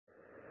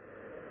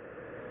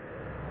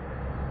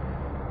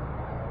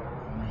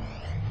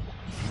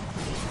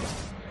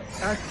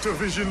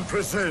Activision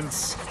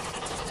presents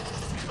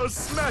a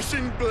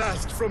smashing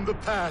blast from the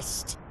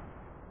past.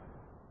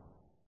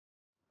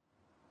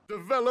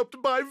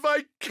 Developed by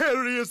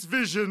Vicarious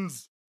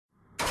Visions.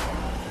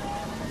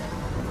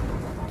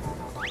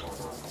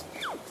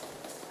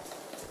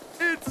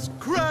 It's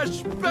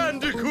Crash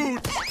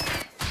Bandicoot!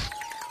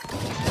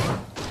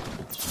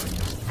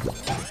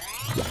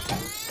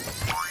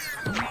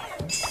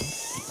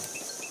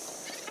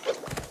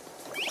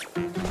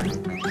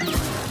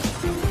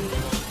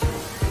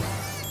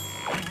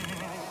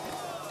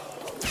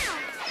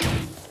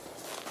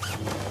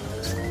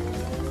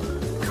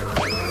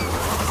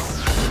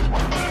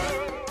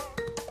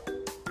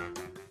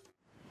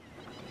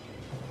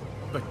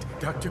 But,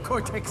 Dr.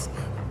 Cortex,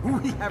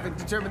 we haven't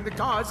determined the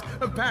cause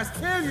of past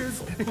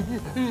failures.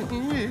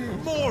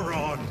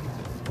 Moron!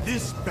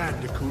 This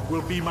Bandicoot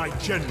will be my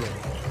general.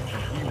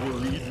 He will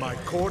lead my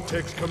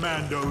Cortex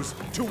commandos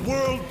to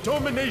world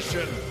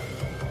domination.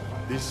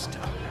 This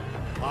time,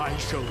 I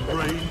shall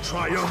reign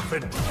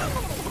triumphant.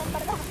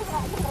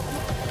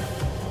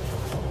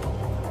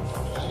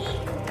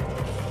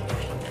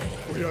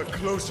 We are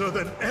closer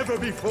than ever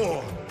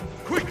before.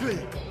 Quickly,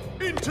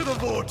 into the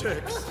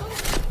vortex.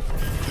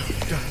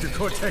 Dr.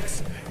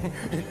 Cortex,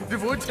 the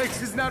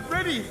vortex is not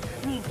ready.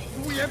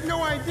 We have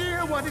no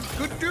idea what it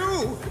could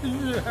do.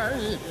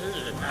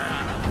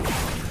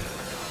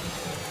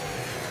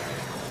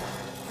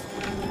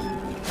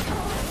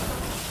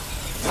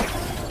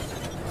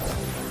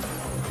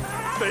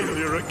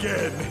 Failure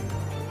again.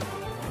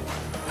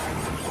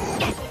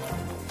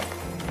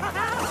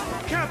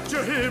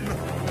 Capture him!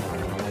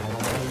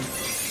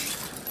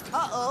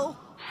 Uh-oh.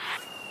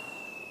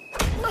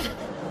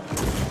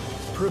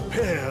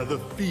 Prepare the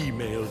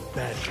female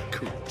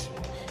Bandicoot.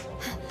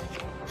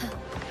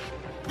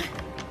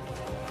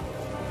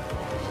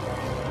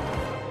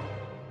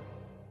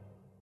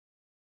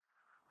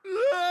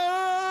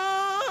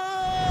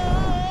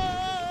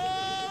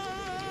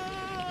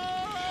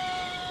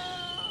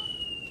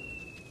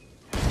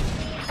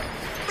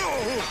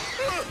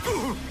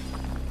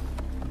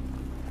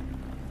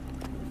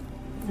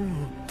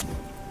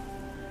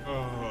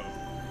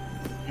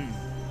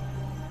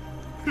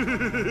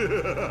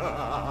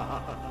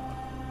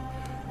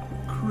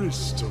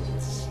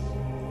 Crystals,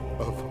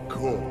 of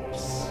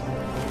course.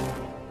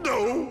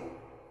 No!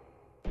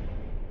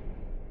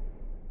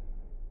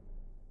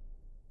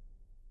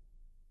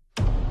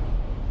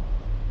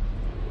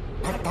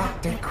 But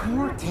Dr.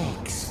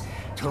 Cortex,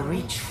 to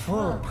reach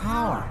full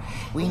power,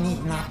 we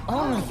need not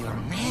only your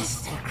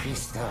master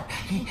crystal,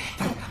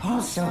 but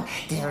also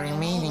the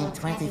remaining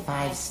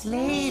 25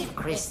 slave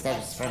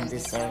crystals from the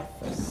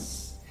surface.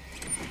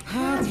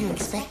 How do you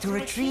expect to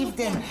retrieve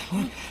them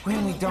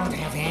when we don't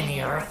have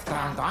any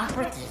Earthbound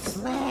operatives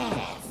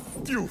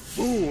left? You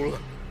fool!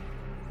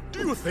 Do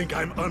you think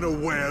I'm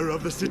unaware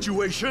of the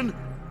situation?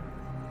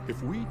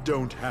 If we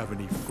don't have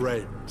any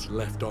friends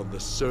left on the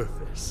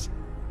surface,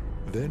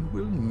 then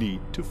we'll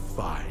need to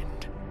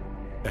find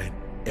an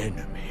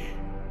enemy.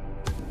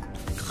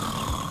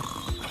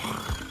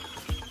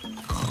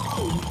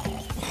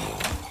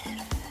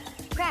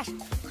 Crash!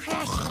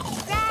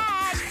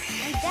 Dad!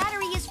 My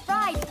battery is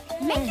fried.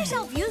 Make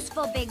yourself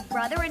useful, big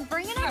brother, and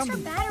bring an extra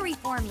battery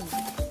for me.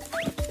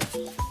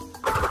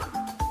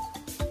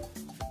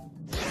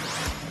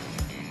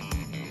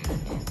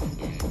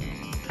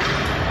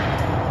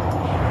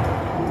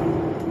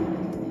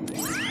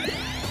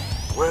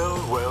 Well.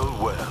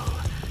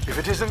 If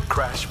it isn't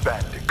Crash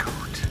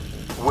Bandicoot,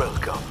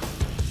 welcome.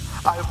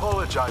 I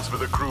apologize for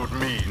the crude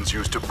means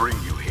used to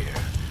bring you here,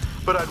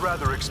 but I'd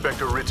rather expect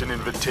a written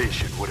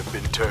invitation would have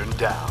been turned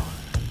down.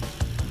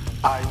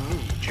 I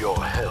need your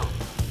help.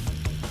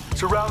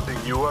 Surrounding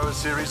you are a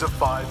series of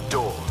 5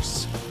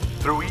 doors.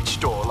 Through each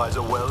door lies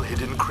a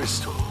well-hidden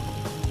crystal.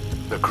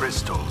 The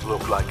crystals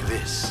look like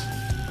this.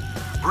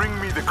 Bring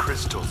me the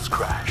crystals,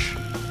 Crash.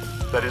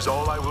 That is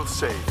all I will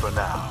say for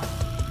now.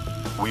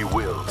 We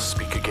will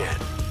speak again.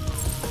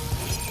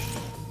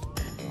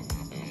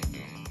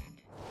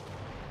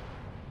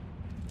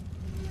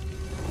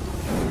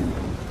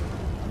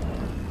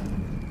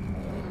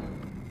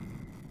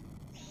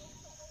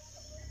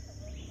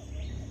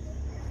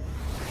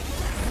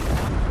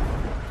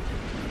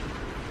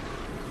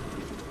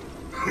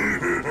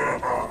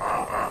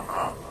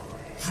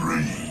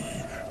 Free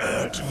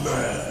at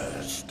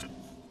last.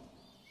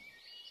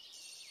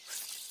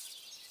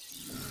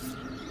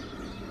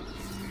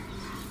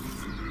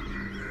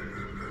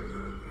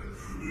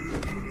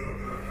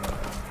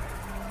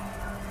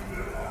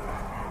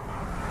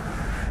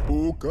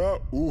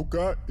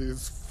 Uka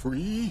is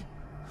free?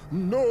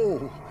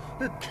 No,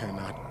 it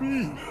cannot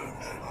be.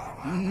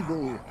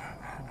 Evil,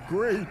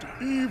 great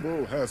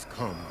evil has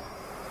come.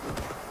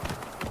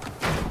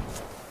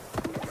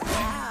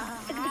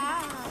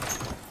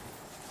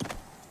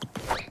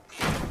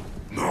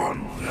 None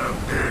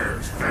have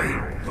dared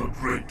fail the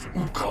great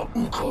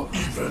Uka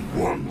even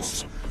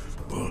once.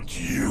 But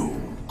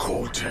you,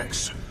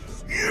 Cortex,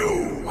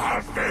 you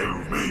have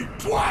failed me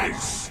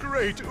twice!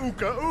 Great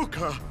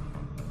Uka!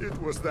 It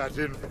was that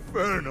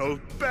infernal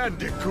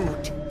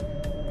Bandicoot!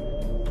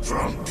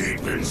 From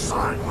deep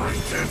inside my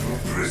dental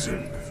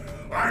prison,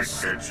 I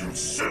sent you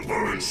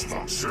simple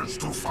instructions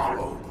to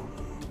follow.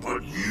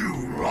 But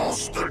you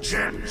lost the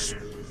gems,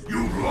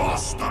 you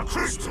lost the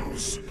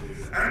crystals,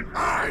 and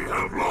I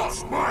have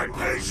lost my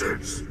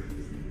patience.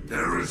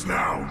 There is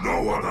now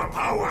no other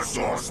power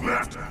source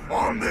left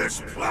on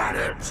this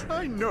planet.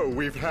 I know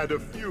we've had a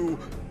few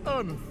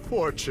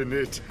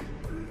unfortunate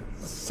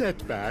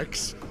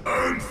setbacks.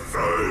 And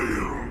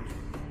failed.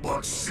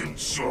 But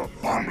since your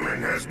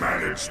bumbling has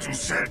managed to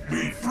set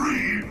me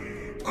free,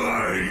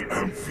 I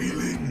am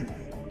feeling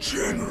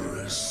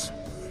generous.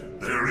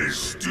 There is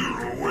still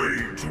a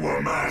way to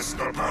amass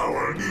the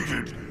power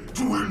needed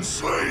to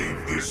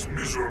enslave this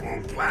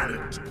miserable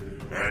planet.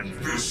 And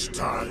this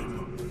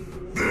time,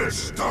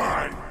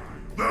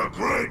 the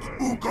great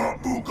Uka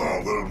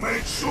Uka will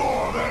make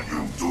sure that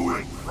you do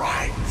it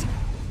right!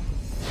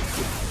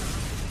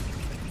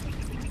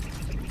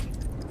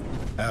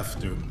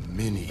 After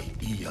many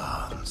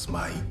eons,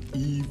 my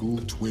evil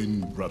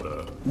twin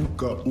brother,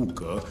 Uka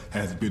Uka,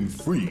 has been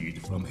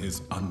freed from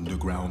his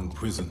underground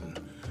prison.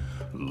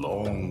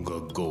 Long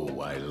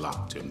ago, I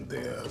locked him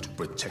there to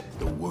protect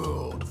the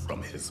world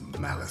from his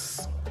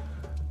malice.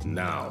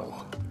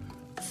 Now,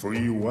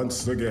 free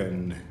once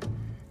again,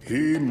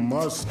 he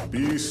must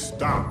be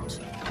stopped.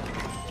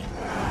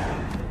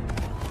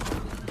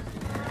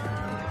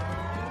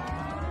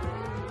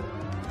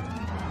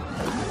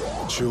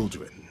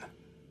 Children,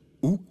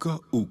 Uka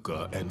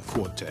Uka and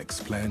Cortex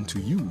plan to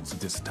use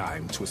this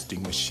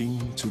time-twisting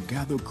machine to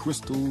gather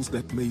crystals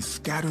that lay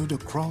scattered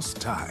across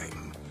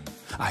time.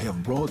 I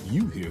have brought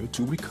you here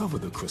to recover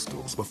the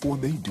crystals before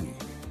they do.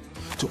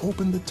 To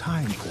open the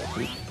time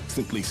portal,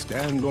 simply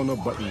stand on a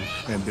button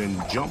and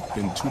then jump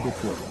into the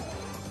portal.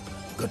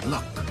 Good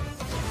luck.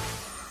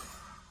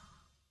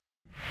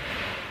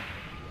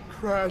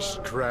 Crash,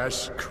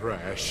 crash,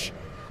 crash.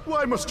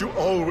 Why must you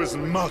always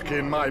muck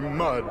in my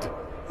mud?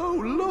 Oh,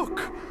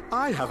 look!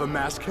 I have a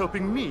mask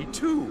helping me,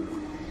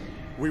 too.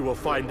 We will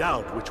find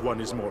out which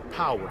one is more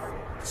powerful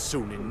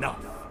soon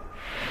enough.